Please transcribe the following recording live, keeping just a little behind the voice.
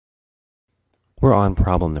We're on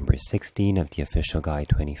problem number 16 of the Official Guide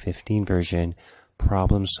 2015 version,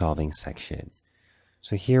 problem solving section.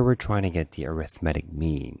 So here we're trying to get the arithmetic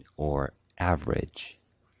mean or average.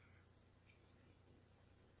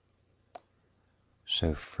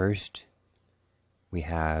 So first we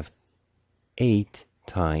have 8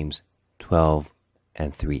 times 12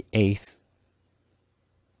 and 3/8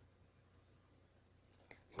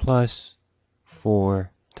 plus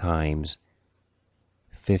 4 times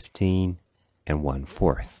 15 and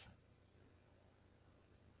 1/4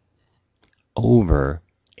 over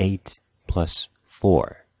 8 plus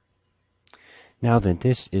 4. Now then,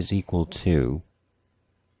 this is equal to,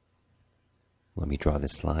 let me draw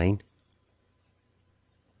this line.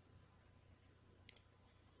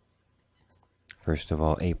 First of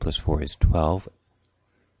all, 8 plus 4 is 12.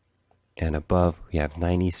 And above, we have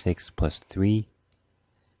 96 plus 3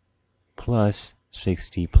 plus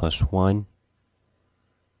 60 plus 1.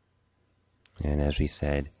 And as we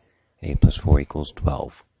said, 8 plus 4 equals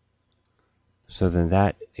 12. So then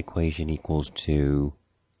that equation equals to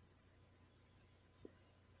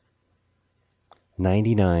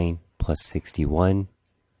 99 plus 61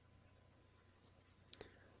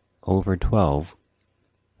 over 12.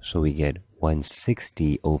 So we get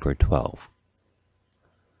 160 over 12.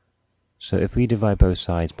 So if we divide both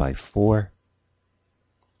sides by 4,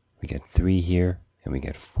 we get 3 here, and we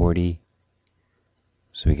get 40.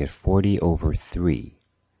 So we get 40 over 3.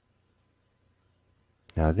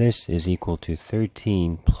 Now this is equal to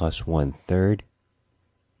 13 plus 1/3.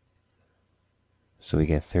 So we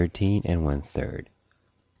get 13 and 1/3.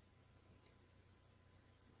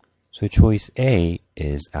 So choice A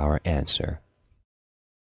is our answer.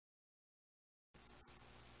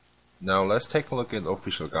 Now let's take a look at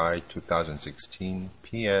Official Guide 2016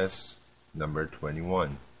 PS number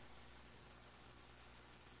 21.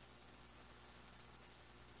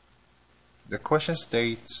 The question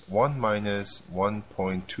states 1 minus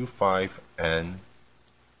 1.25 n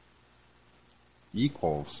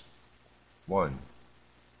equals 1.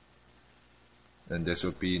 And this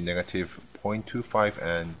would be negative 0.25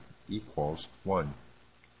 n equals 1.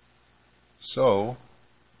 So,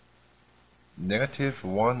 negative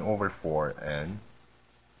 1 over 4 n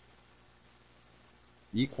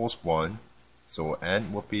equals 1. So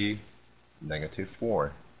n would be negative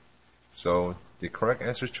 4. So the correct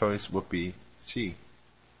answer choice would be C.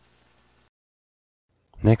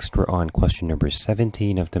 Next, we're on question number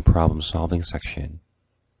 17 of the problem solving section.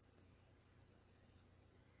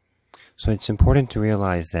 So it's important to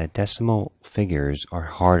realize that decimal figures are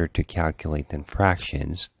harder to calculate than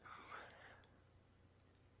fractions.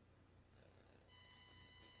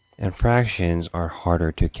 And fractions are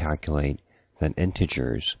harder to calculate than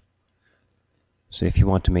integers. So if you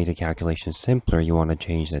want to make the calculation simpler, you want to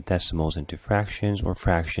change the decimals into fractions or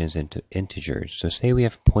fractions into integers. So say we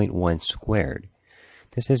have 0.1 squared.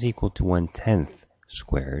 This is equal to 1/10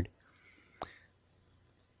 squared.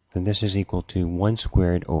 Then this is equal to 1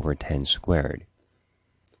 squared over 10 squared.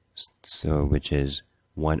 So which is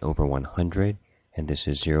 1 over 100, and this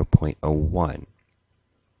is 0.01.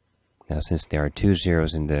 Now since there are 2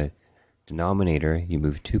 zeros in the denominator, you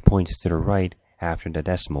move 2 points to the right after the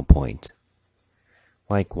decimal point.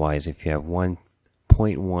 Likewise, if you have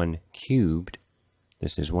 1.1 cubed,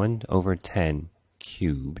 this is 1 over 10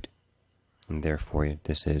 cubed, and therefore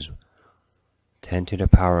this is 10 to the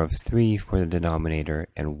power of 3 for the denominator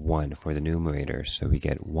and 1 for the numerator. So we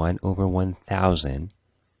get 1 over 1,000,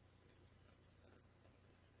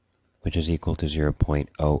 which is equal to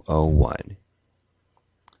 0.001.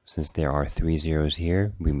 Since there are 3 zeros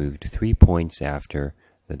here, we moved 3 points after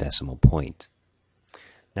the decimal point.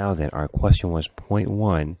 Now then, our question was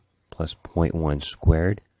 0.1 plus 0.1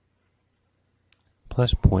 squared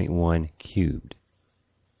plus 0.1 cubed.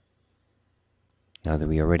 Now that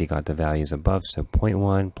we already got the values above, so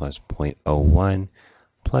 0.1 plus 0.01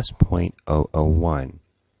 plus 0.001.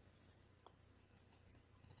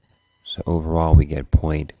 So overall we get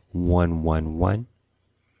 0.111,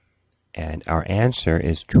 and our answer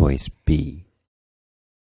is choice B.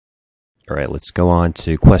 Alright, let's go on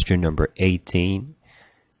to question number 18.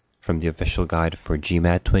 From the Official Guide for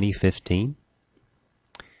GMAT 2015.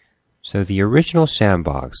 So the original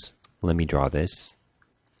sandbox, let me draw this.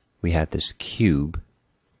 We had this cube,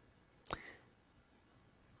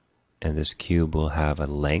 and this cube will have a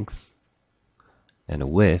length and a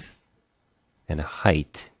width and a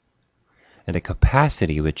height and a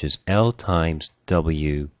capacity, which is L times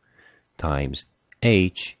W times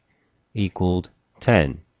H equaled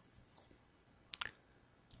 10.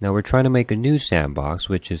 Now we're trying to make a new sandbox,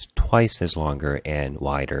 which is twice as longer and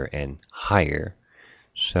wider and higher.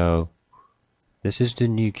 So this is the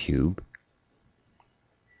new cube.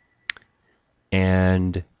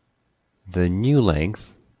 And the new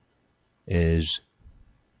length is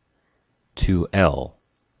 2L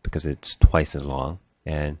because it's twice as long,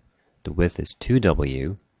 and the width is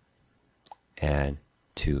 2W and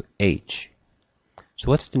 2H. So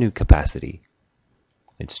what's the new capacity?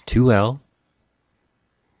 It's 2L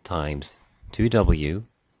times 2W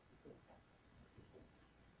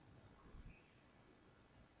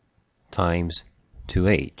times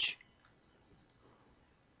 2H.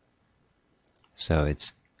 So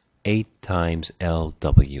it's 8 times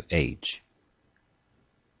LWH.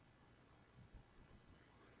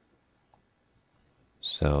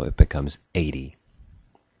 So it becomes 80.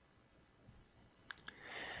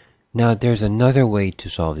 Now there's another way to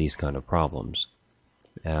solve these kind of problems.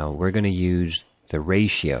 Now we're going to use the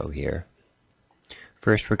ratio here.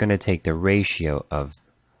 First we're going to take the ratio of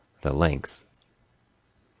the length.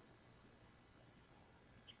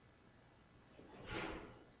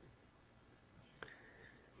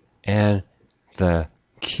 And the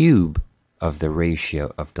cube of the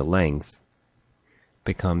ratio of the length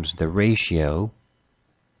becomes the ratio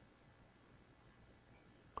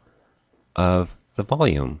of the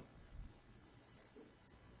volume.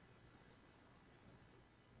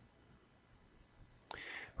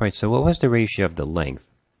 Right, so what was the ratio of the length?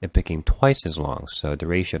 It became twice as long, so the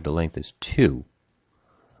ratio of the length is 2.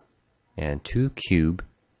 And 2 cubed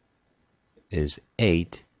is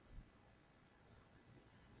 8.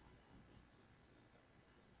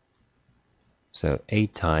 So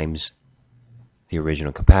 8 times the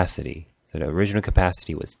original capacity. So the original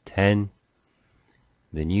capacity was 10.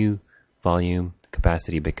 The new volume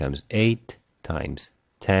capacity becomes 8 times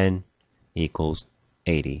 10 equals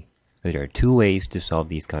 80. So there are two ways to solve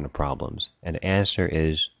these kind of problems, and the answer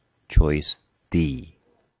is choice D.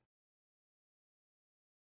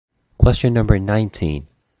 Question number 19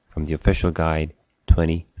 from the Official Guide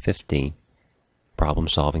 2015 Problem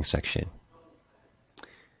Solving section.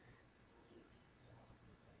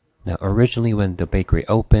 Now originally when the bakery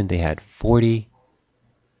opened, they had 40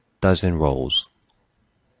 dozen rolls.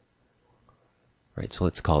 Right, so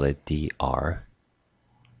let's call it DR.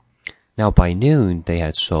 Now by noon, they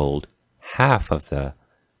had sold half of the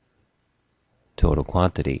total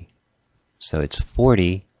quantity. So it's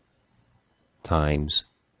 40 times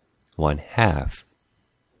 1/2,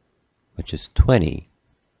 which is 20.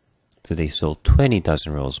 So they sold 20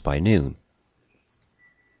 dozen rolls by noon.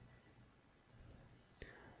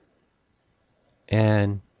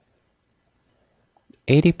 And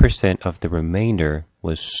 80% of the remainder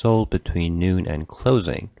was sold between noon and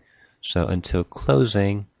closing. So until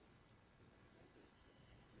closing,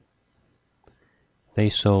 they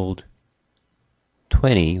sold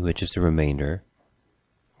 20, which is the remainder,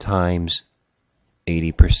 times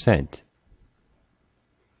 80%.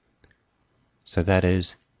 So that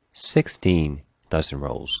is 16 dozen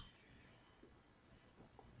rolls.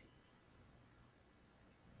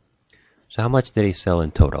 So how much did they sell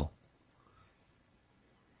in total?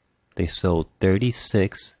 They sold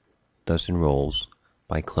 36 dozen rolls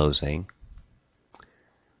by closing.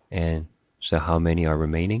 And so how many are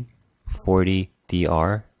remaining? 40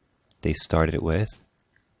 DR they started with,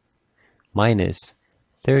 minus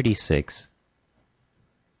 36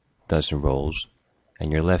 dozen rolls,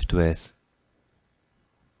 and you're left with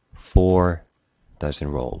 4 dozen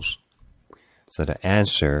rolls. So the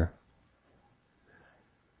answer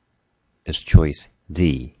is choice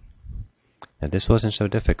D. Now this wasn't so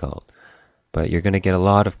difficult, but you're going to get a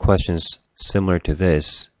lot of questions similar to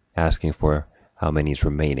this, asking for how many is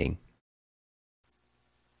remaining.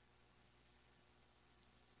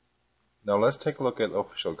 Now let's take a look at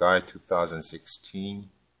Official Guide 2016,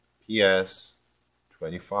 PS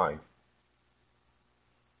 25.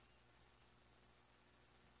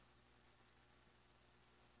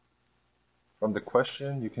 From the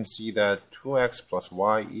question, you can see that 2x plus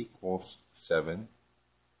y equals 7,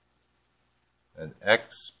 and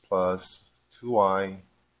x plus 2y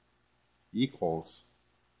equals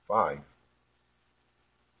 5.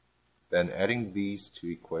 Then adding these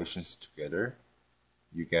two equations together,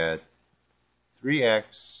 you get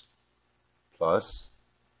 3x plus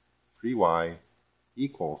 3y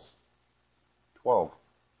equals 12.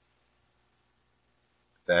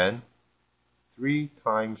 Then 3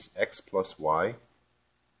 times x plus y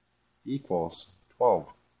equals 12.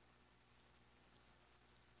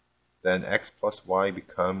 Then x plus y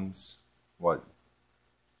becomes what?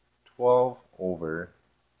 12 over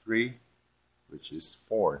 3, which is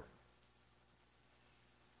 4.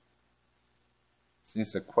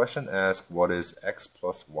 Since the question asks what is x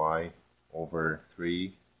plus y over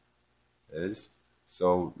 3 is,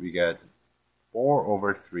 so we get 4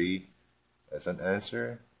 over 3 as an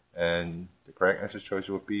answer, And the correct answer choice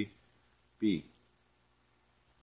would be B,